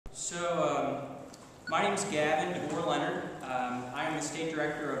My name is Gavin DeVore Leonard. I am the State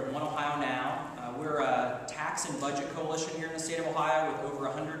Director of One Ohio Now. We're a tax and budget coalition here in the state of Ohio with over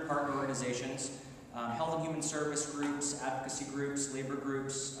 100 partner organizations, health and human service groups, advocacy groups, labor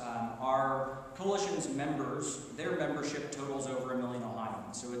groups. Our coalition's members, their membership totals over 1 million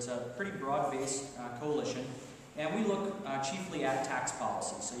Ohioans. So it's a pretty broad-based coalition. And we look chiefly at tax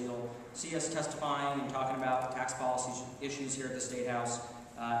policy. So you'll see us testifying and talking about tax policy issues here at the State House.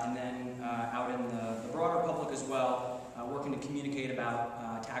 And then out in the broader public as well, working to communicate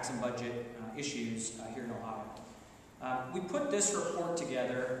about tax and budget issues here in Ohio. We put this report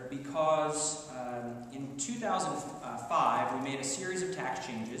together because in 2005 we made a series of tax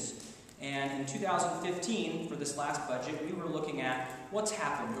changes, and in 2015, for this last budget, we were looking at what's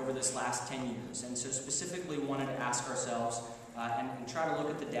happened over this last 10 years, and so specifically wanted to ask ourselves and try to look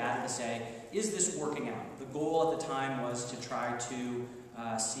at the data to say, is this working out? The goal at the time was to try to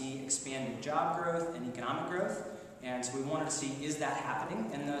see expanded job growth and economic growth, and so we wanted to see, is that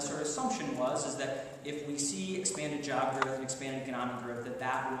happening? And the sort of assumption is that if we see expanded job growth and expanded economic growth,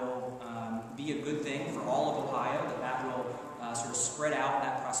 that will be a good thing for all of Ohio, that will sort of spread out,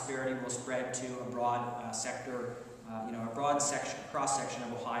 that prosperity will spread to a broad sector, a broad cross-section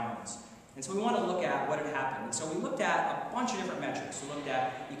of Ohioans. And so we want to look at what had happened. And so we looked at a bunch of different metrics. We looked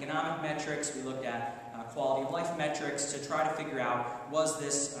at economic metrics, we looked at quality of life metrics to try to figure out, was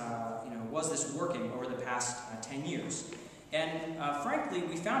this working over the past 10 years? And frankly,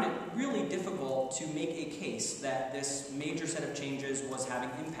 we found it really difficult to make a case that this major set of changes was having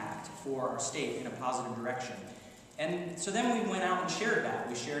impact for our state in a positive direction. And so then we went out and shared that.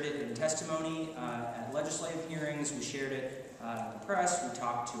 We shared it in testimony at legislative hearings, we shared it in the press, we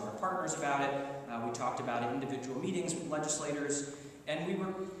talked to our partners about it, we talked about it in individual meetings with legislators, and we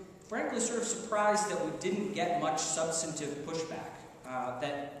were frankly sort of surprised that we didn't get much substantive pushback,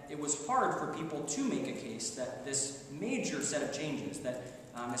 that it was hard for people to make a case that this major set of changes that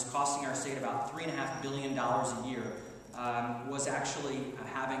is costing our state about $3.5 billion a year was actually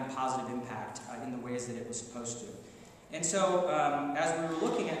having positive impact in the ways that it was supposed to. And so as we were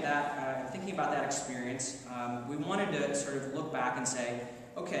looking at that and thinking about that experience, we wanted to sort of look back and say,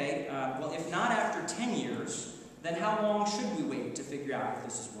 okay, well, if not after 10 years, then how long should we wait to figure out if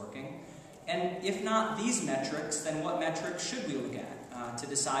this is working? And if not these metrics, then what metrics should we look at to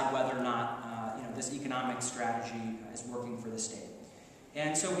decide whether or not this economic strategy is working for the state?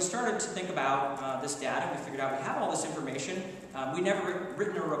 And so we started to think about this data. We figured out we have all this information. We'd never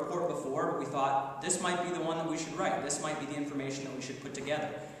written a report before, but we thought this might be the one that we should write. This might be the information that we should put together.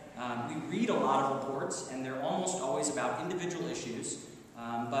 We read a lot of reports, and they're almost always about individual issues.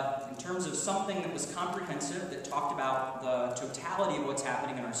 But in terms of something that was comprehensive, that talked about the totality of what's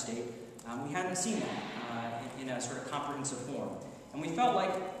happening in our state, we hadn't seen that in a sort of comprehensive form. And we felt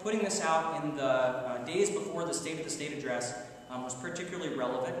like putting this out in the days before the State of the State address was particularly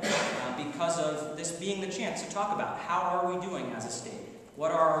relevant because of this being the chance to talk about how are we doing as a state?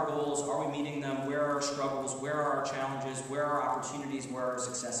 What are our goals? Are we meeting them? Where are our struggles? Where are our challenges? Where are our opportunities? Where are our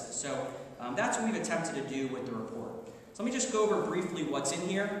successes? So that's what we've attempted to do with the report. So let me just go over briefly what's in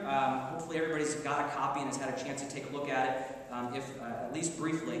here. Hopefully everybody's got a copy and has had a chance to take a look at it, at least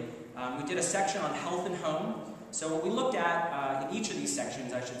briefly. We did a section on health and home. So what we looked at in each of these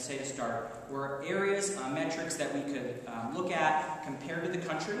sections, I should say to start, were areas, metrics that we could look at compared to the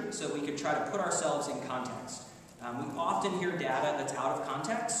country so we could try to put ourselves in context. We often hear data that's out of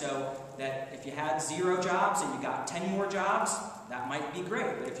context, so that if you had 0 jobs and you got 10 more jobs, that might be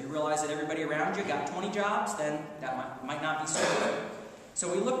great. But if you realize that everybody around you got 20 jobs, then that might not be so good. So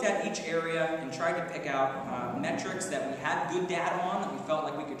we looked at each area and tried to pick out metrics that we had good data on, that we felt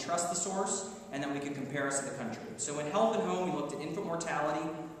like we could trust the source, and that we could compare us to the country. So in health and home, we looked at infant mortality,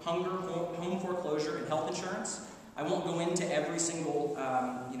 hunger, home foreclosure, and health insurance. I won't go into every single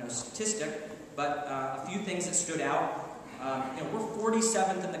statistic, but a few things that stood out. We're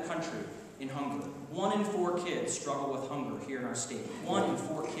 47th in the country in hunger. 1 in 4 kids struggle with hunger here in our state. 1 in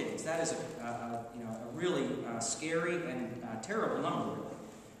 4 kids. That is a really scary and terrible number.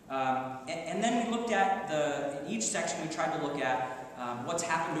 And then we looked at in each section we tried to look at what's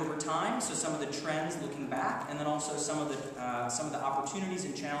happened over time, so some of the trends looking back, and then also some of the opportunities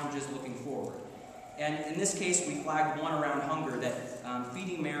and challenges looking forward. And in this case, we flagged one around hunger that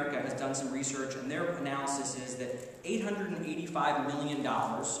Feeding America has done some research, and their analysis is that $885 million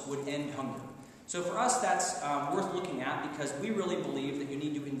would end hunger. So for us, that's worth looking at because we really believe that you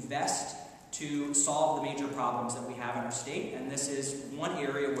need to invest to solve the major problems that we have in our state, and this is one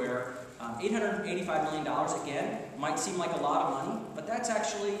area where $885 million, again, might seem like a lot of money, but that's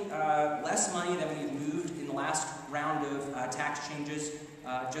actually less money than we've moved in the last round of tax changes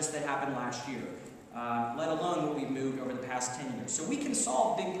just that happened last year, let alone what we've moved over the past 10 years. So we can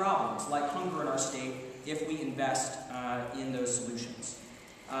solve big problems like hunger in our state if we invest in those solutions.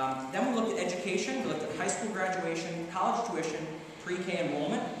 Then we looked at education. We looked at high school graduation, college tuition, pre-K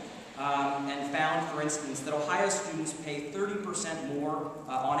enrollment, and found, for instance, that Ohio students pay 30% more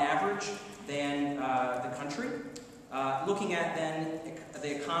on average than the country. Looking at then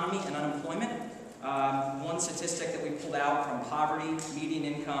the economy and unemployment, one statistic that we pulled out from poverty, median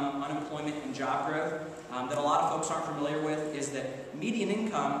income, unemployment, and job growth that a lot of folks aren't familiar with is that median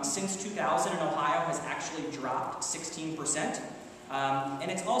income since 2000 in Ohio has actually dropped 16%. And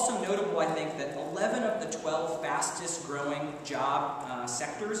it's also notable, I think, that 11 of the 12 fastest growing job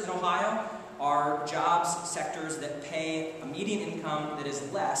sectors in Ohio are jobs sectors that pay a median income that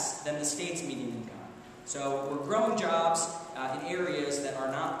is less than the state's median income. So we're growing jobs in areas that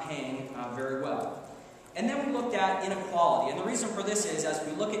are not paying very well. And then we looked at inequality. And the reason for this is, as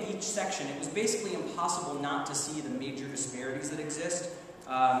we look at each section, it was basically impossible not to see the major disparities that exist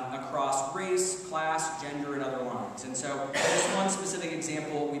across race, class, gender, and other lines. And so just one specific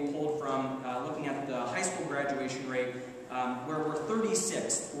example we pulled from looking at the high school graduation rate, where we're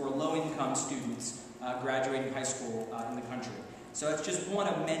 36th for low-income students graduating high school in the country. So it's just one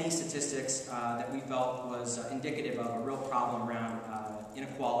of many statistics that we felt was indicative of a real problem around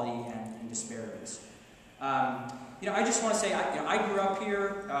inequality and disparities. I just want to say, I grew up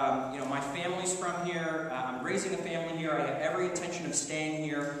here. My family's from here. I'm raising a family here. I have every intention of staying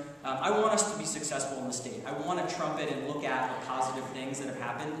here. I want us to be successful in the state. I want to trumpet and look at the positive things that have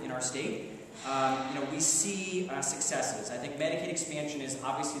happened in our state. We see successes. I think Medicaid expansion is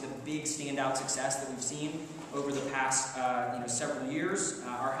obviously the big standout success that we've seen over the past several years.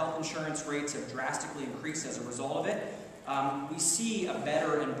 Our health insurance rates have drastically increased as a result of it. We see a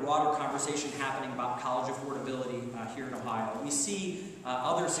better and broader conversation happening about college affordability here in Ohio. We see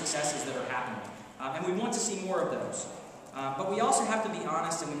other successes that are happening, and we want to see more of those. But we also have to be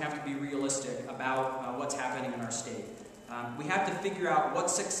honest and we have to be realistic about what's happening in our state. We have to figure out what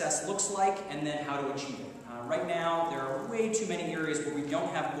success looks like and then how to achieve it. Right now, there are way too many areas where we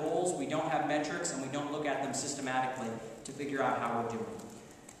don't have goals, we don't have metrics, and we don't look at them systematically to figure out how we're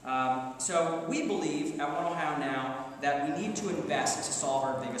doing. So we believe at One Ohio Now that we need to invest to solve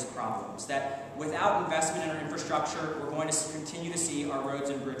our biggest problems. That without investment in our infrastructure, we're going to continue to see our roads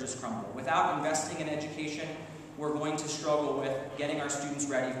and bridges crumble. Without investing in education, we're going to struggle with getting our students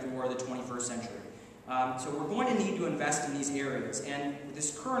ready for the 21st century. So we're going to need to invest in these areas. And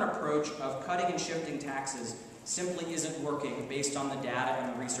this current approach of cutting and shifting taxes simply isn't working based on the data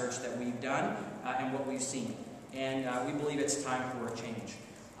and the research that we've done and what we've seen. And we believe it's time for a change.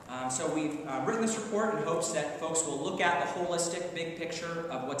 So we've written this report in hopes that folks will look at the holistic big picture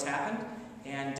of what's happened and